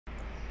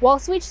Wall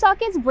switch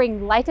sockets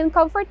bring light and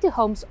comfort to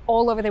homes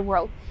all over the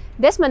world.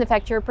 This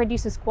manufacturer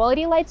produces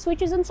quality light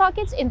switches and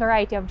sockets in a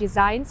variety of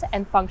designs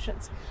and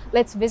functions.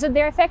 Let's visit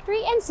their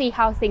factory and see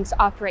how things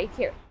operate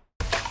here.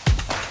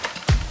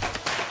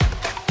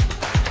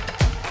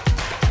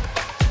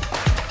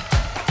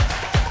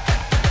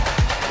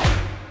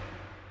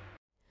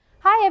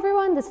 Hi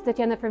everyone, this is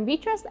Tatiana from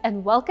VTrust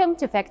and welcome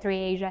to Factory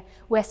Asia.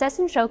 We assess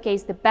and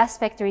showcase the best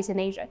factories in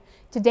Asia.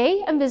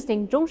 Today I'm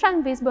visiting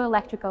Zhongshan Visbo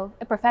Electrical Co,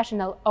 a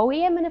professional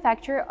OEM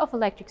manufacturer of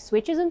electric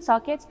switches and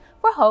sockets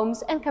for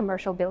homes and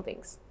commercial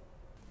buildings.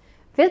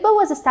 Visbo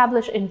was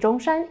established in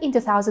Zhongshan in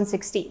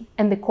 2016,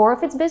 and the core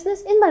of its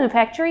business is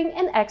manufacturing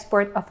and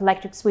export of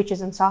electric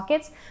switches and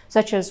sockets,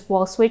 such as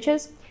wall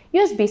switches,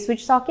 USB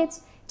switch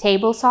sockets,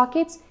 table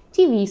sockets,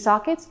 TV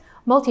sockets,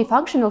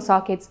 multifunctional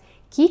sockets,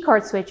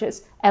 keycard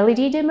switches,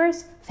 LED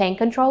dimmers, fan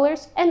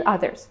controllers, and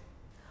others.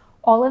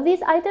 All of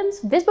these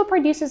items Visbo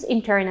produces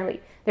internally.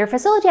 Their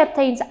facility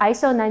obtains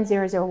ISO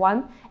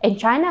 9001 and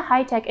China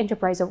High-Tech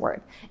Enterprise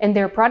Award, and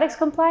their products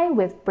comply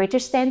with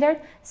British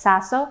Standard,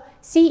 SASO,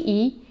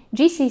 CE,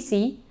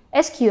 GCC,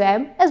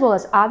 SQM, as well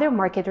as other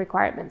market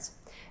requirements.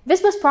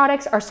 Visbo's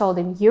products are sold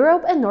in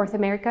Europe and North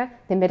America,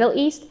 the Middle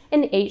East,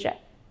 and Asia.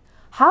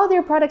 How are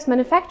their products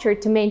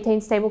manufactured to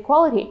maintain stable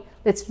quality?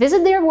 Let's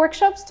visit their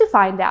workshops to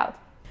find out.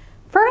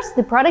 First,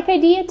 the product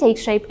idea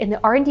takes shape in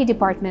the R&D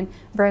department,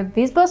 where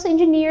Visbo's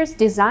engineers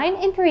design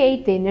and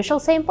create the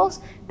initial samples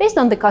based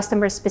on the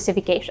customer's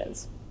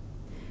specifications.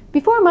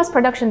 Before mass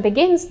production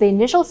begins, the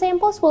initial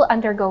samples will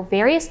undergo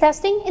various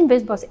testing in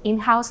Visbo's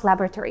in-house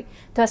laboratory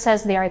to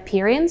assess their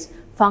appearance,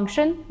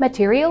 function,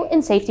 material,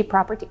 and safety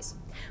properties.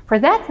 For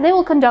that, they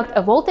will conduct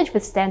a voltage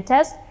withstand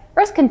test,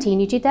 earth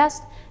continuity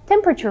test,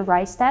 temperature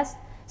rise test,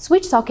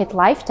 switch socket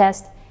life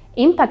test,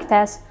 impact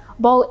test,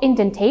 ball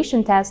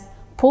indentation test,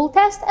 pull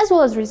test, as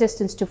well as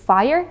resistance to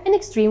fire and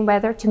extreme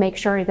weather to make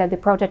sure that the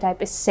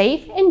prototype is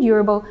safe and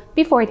durable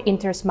before it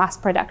enters mass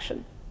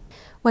production.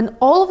 When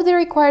all of the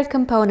required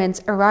components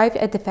arrive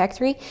at the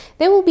factory,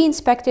 they will be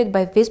inspected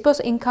by Visbo's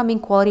incoming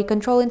quality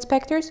control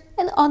inspectors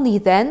and only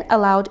then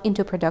allowed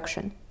into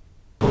production.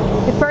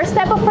 The first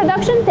step of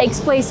production takes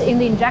place in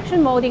the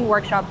injection molding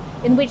workshop,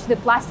 in which the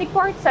plastic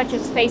parts such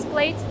as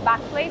faceplates,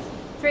 backplates,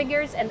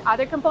 triggers, and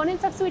other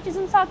components of switches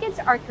and sockets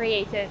are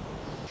created.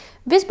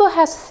 Visbo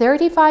has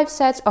 35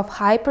 sets of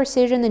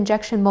high-precision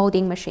injection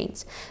molding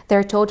machines.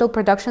 Their total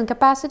production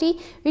capacity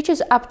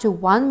reaches up to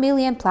 1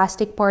 million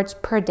plastic parts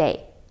per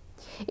day.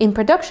 In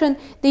production,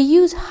 they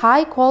use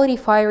high-quality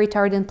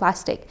fire-retardant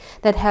plastic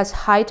that has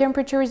high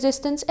temperature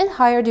resistance and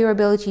higher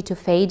durability to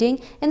fading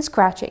and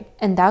scratching,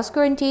 and thus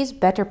guarantees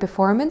better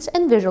performance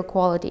and visual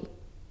quality.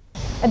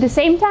 At the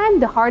same time,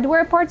 the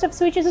hardware parts of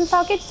switches and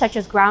sockets, such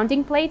as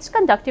grounding plates,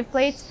 conductive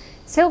plates,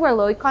 silver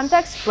alloy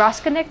contacts, brass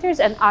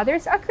connectors, and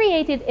others are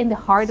created in the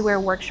hardware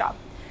workshop.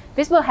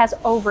 Visbo has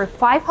over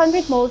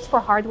 500 molds for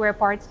hardware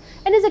parts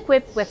and is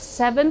equipped with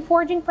 7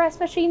 forging press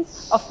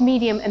machines of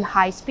medium and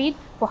high speed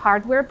for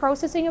hardware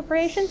processing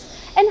operations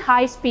and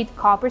high-speed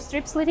copper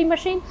strip slitting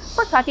machine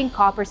for cutting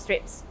copper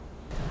strips.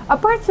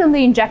 Apart from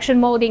the injection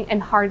molding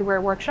and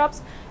hardware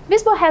workshops,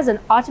 Visbo has an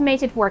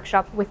automated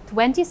workshop with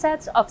 20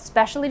 sets of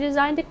specially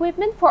designed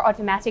equipment for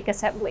automatic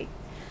assembly.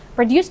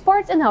 Produced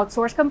parts and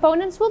outsourced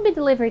components will be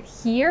delivered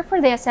here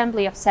for the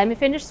assembly of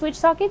semi-finished switch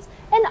sockets,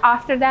 and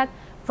after that,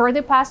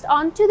 further passed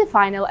on to the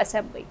final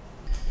assembly.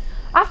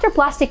 After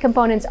plastic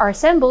components are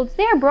assembled,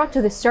 they are brought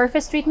to the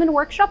surface treatment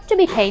workshop to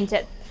be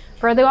painted.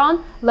 Further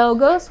on,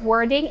 logos,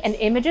 wording, and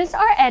images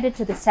are added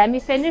to the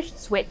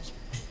semi-finished switch.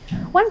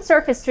 Once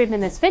surface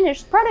treatment is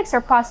finished, products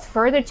are passed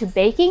further to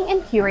baking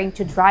and curing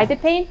to dry the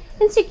paint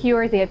and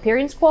secure the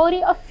appearance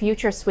quality of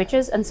future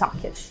switches and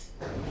sockets.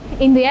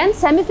 In the end,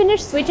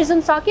 semi-finished switches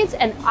and sockets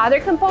and other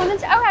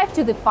components arrive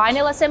to the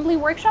final assembly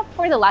workshop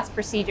for the last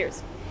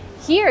procedures.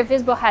 Here,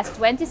 Visbo has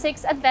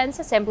 26 advanced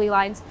assembly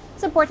lines,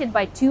 supported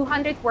by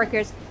 200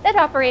 workers that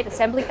operate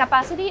assembly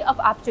capacity of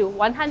up to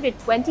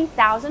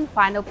 120,000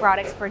 final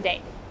products per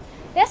day.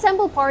 They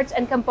assemble parts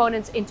and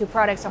components into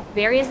products of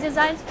various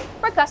designs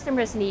where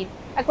customers need,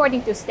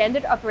 according to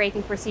standard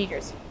operating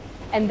procedures.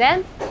 And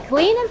then,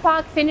 clean and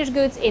pack finished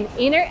goods in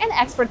inner and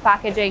export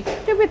packaging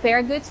to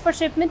prepare goods for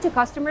shipment to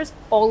customers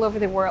all over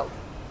the world.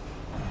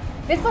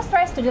 Visbo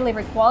strives to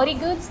deliver quality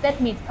goods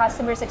that meet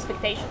customers'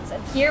 expectations.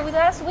 And here with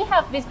us, we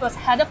have Visbo's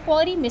Head of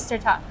Quality, Mr.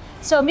 Tang.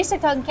 So, Mr.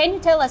 Tang, can you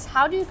tell us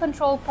how do you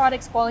control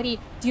products' quality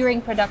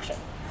during production?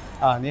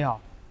 你好。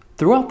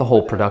 Throughout the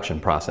whole production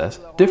process,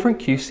 different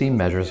QC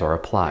measures are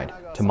applied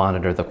to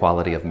monitor the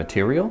quality of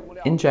material,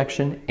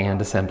 injection,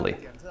 and assembly.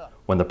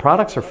 When the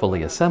products are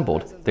fully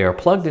assembled, they are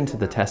plugged into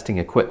the testing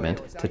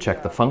equipment to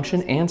check the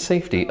function and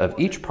safety of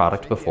each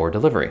product before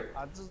delivery.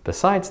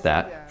 Besides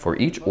that, for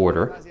each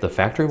order, the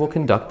factory will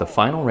conduct the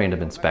final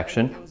random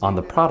inspection on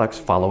the products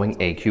following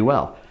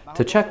AQL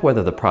to check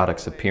whether the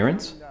product's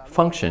appearance,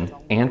 function,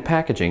 and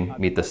packaging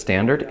meet the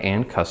standard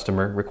and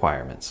customer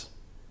requirements.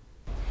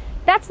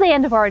 That's the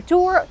end of our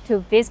tour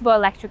to Visbo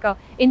Electrical.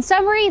 In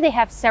summary, they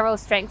have several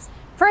strengths.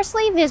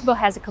 Firstly, Visbo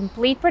has a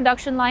complete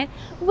production line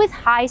with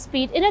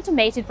high-speed and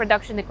automated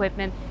production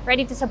equipment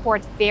ready to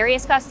support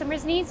various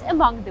customers' needs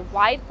among the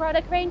wide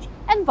product range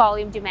and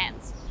volume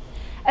demands.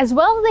 As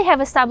well, they have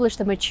established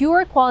a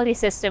mature quality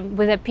system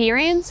with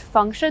appearance,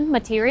 function,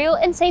 material,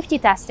 and safety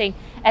testing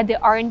at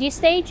the R&D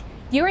stage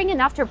during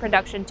and after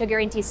production to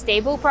guarantee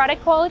stable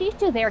product quality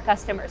to their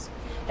customers.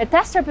 The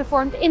tests are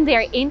performed in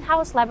their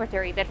in-house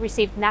laboratory that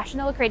received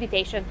national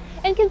accreditation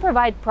and can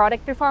provide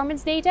product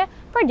performance data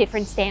for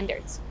different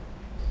standards.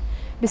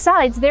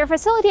 Besides, their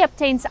facility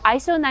obtains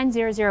ISO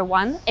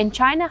 9001 and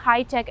China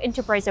High Tech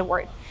Enterprise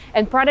Award,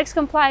 and products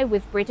comply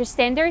with British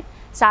Standard,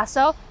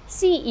 SASO,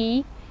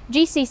 CE,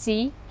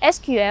 GCC,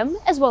 SQM,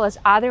 as well as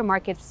other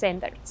market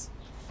standards.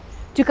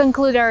 To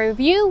conclude our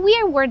review, we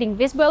are awarding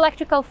Visbo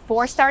Electrical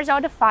 4 stars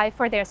out of 5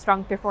 for their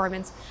strong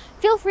performance.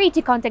 Feel free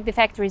to contact the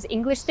factory's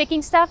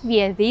English-speaking staff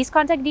via these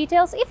contact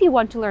details if you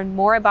want to learn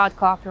more about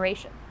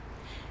cooperation.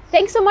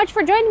 Thanks so much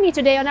for joining me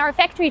today on our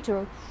factory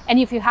tour. And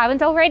if you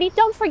haven't already,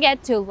 don't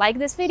forget to like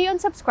this video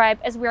and subscribe,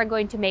 as we are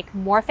going to make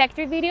more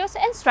factory videos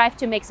and strive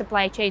to make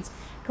supply chains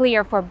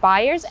clear for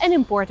buyers and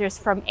importers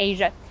from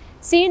Asia.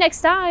 See you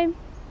next time!